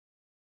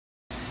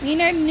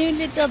Meet our new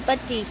little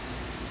buddy.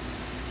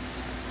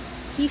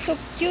 He's so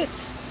cute.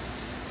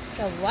 It's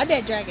a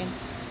water dragon.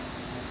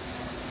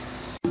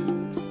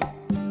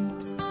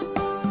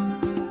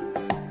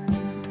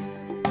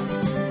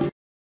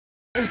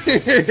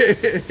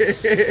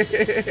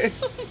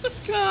 Oh my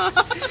god.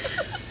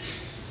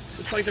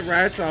 It's like the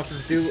rats off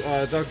of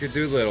Dr.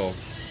 Dolittle.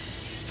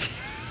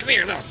 Come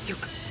here, no.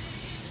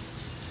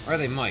 Are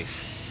they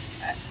mice?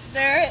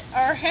 There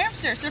are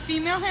hamsters. They're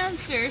female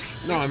hamsters.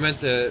 No, I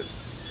meant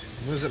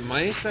was it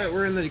mice that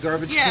were in the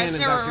garbage can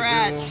in Dr.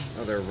 Rats.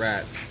 Dolittle? Oh, they're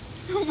rats.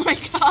 Oh my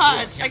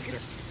god. Yeah, I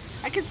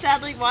could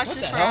sadly watch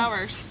this for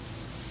hours.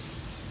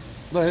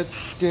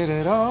 Let's get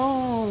it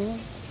on.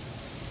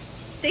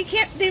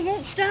 They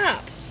won't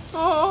stop.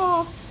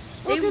 Oh,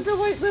 look at the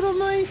white little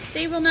mice.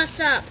 They will not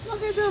stop.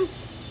 Look at them.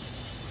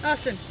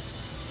 Austin.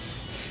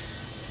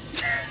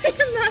 They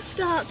have not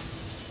stopped.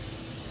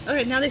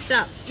 Okay, now they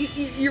stop.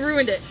 You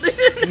ruined it.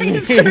 They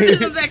started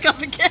them back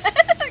up again.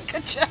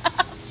 Good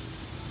job.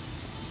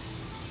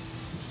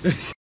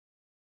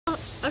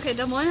 Okay,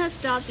 the one has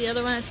stopped, the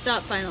other one has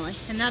stopped finally.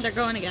 And now they're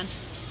going again.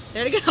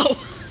 There they go.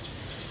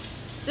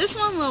 This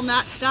one will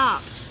not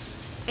stop.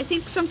 I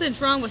think something's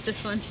wrong with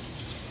this one.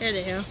 There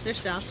they go. They're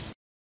stopped.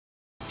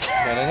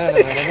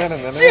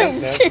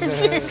 Zoom, zoom,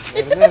 zoom,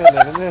 zoom.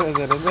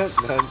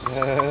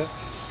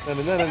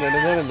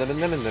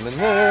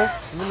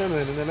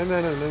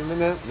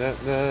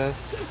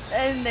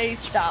 And they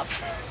stop.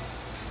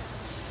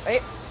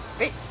 Wait,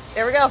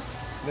 there we go.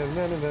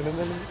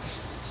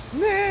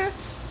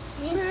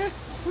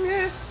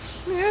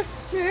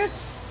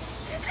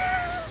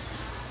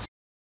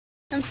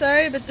 I'm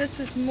sorry, but this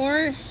is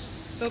more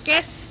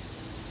focus.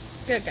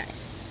 Good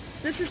guys.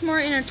 This is more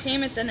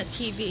entertainment than a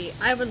TV.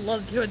 I would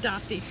love to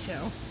adopt these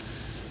two.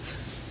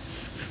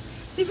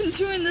 They've been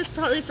doing this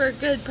probably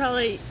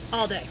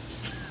all day.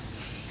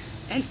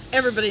 And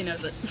everybody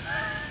knows it.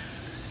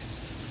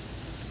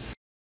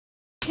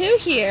 Two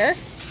here.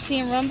 See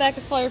him run back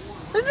and forth.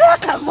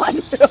 Come on,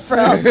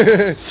 bro.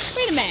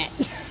 Wait a minute.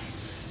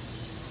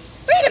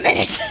 Wait a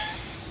minute.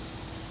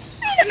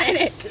 Wait a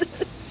minute.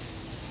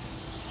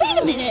 Wait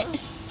a minute.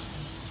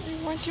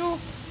 Want you?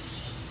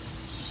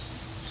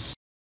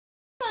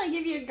 I want to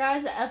give you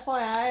guys an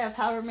FYI of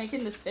how we're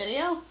making this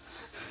video.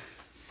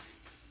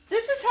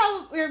 This is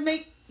how we're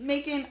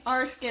making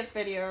our skip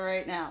video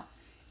right now.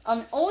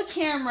 An old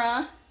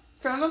camera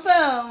from a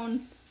phone,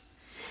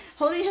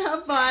 holding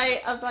up by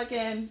a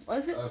fucking, what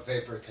is it? A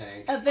vapor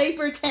tank. A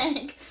vapor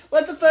tank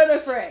with a photo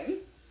frame.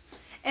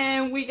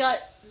 And we got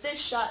this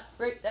shot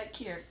right back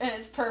here, and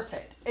it's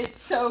perfect.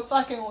 It's so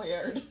fucking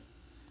weird.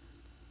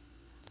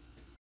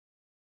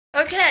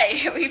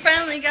 Okay, we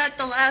finally got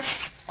the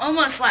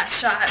almost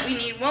last shot. We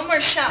need one more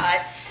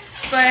shot,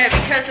 but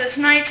because it's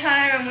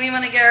nighttime and we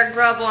want to get our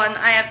grub on,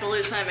 I have to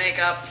lose my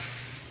makeup.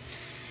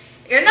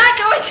 You're not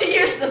going to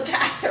use the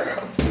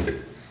bathroom.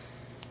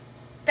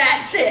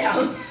 That's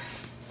him.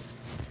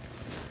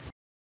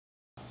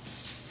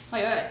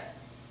 Wait.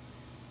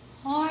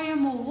 I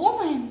am a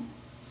woman.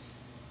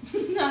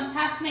 I'm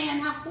half man,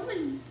 half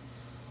woman.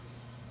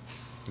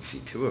 You see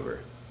two of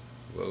her.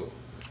 Whoa,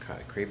 that's kind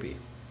of creepy.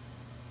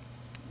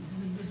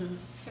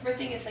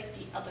 Everything is like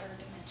the other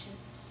dimension.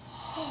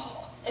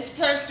 If it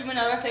starts doing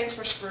other things,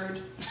 we're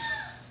screwed.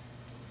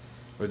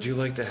 Would you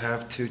like to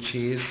have two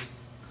cheese?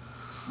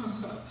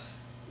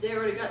 They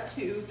already got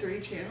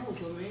 2-3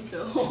 channels of me,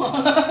 so.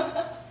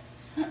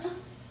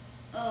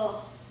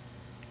 Oh.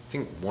 I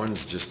think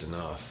one's just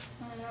enough.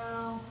 I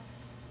know.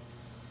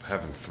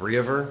 Having 3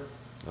 of her?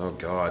 Oh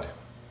God.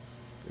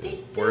 They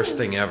Worst do.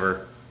 thing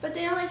ever. But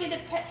they only get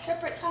it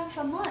separate times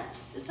a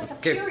month. It's like a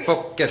period. Okay,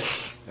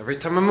 focus. Every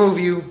time I move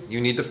you,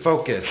 you need to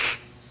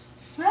focus.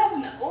 What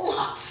happened to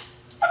Olaf?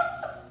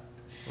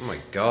 Oh my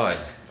God.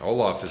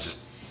 Olaf is just...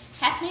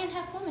 Half man,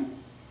 half woman.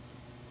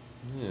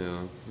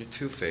 Yeah, you're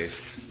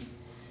two-faced.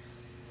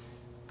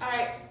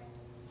 Alright.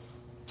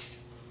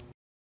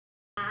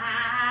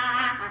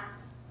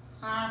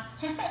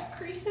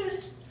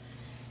 Creases.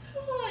 Who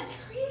wants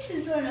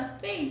creases on a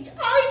face?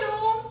 I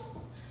don't.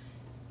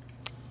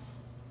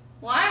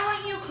 Why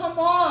won't you come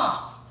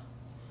off?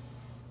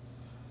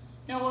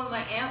 You know, when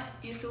my aunt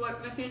used to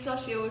wipe my face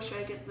off, she always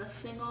tried to get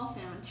this thing off,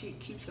 and she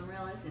keeps on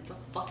realizing it's a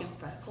fucking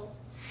freckle.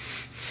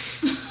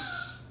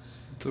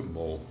 It's a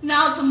mole.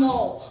 Now it's a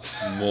mole.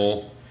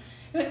 Mole.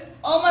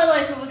 All my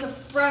life it was a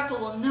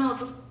freckle, and now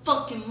it's a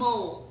fucking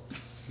mole.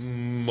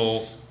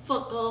 Mole.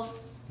 Fuck off.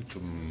 It's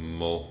a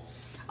mole.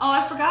 Oh,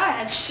 I forgot I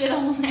had shit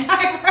on my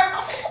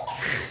eyebrow.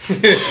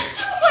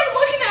 I'm like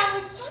looking at it,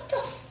 like, what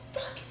the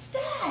fuck is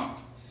that?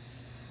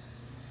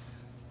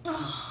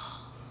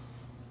 Oh.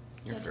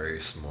 You're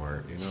very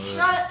smart, you know that?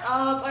 Shut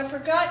up, I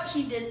forgot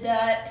he did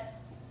that.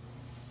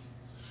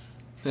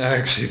 I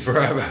actually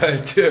forgot about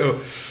it too.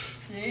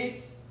 See?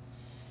 I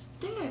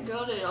think I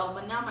got it all,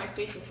 but now my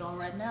face is all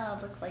red. Now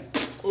it looks like...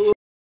 Ew.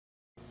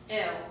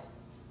 Ew.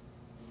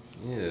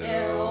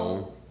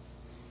 Ew.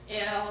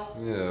 Ew.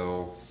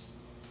 Ew.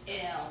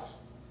 Ew.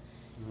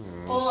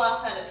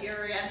 Olaf had a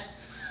period.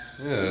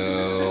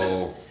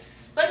 Ew.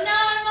 But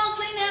now I'm all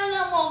clean and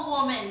I'm all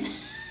woman.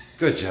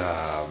 Good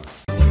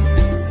job.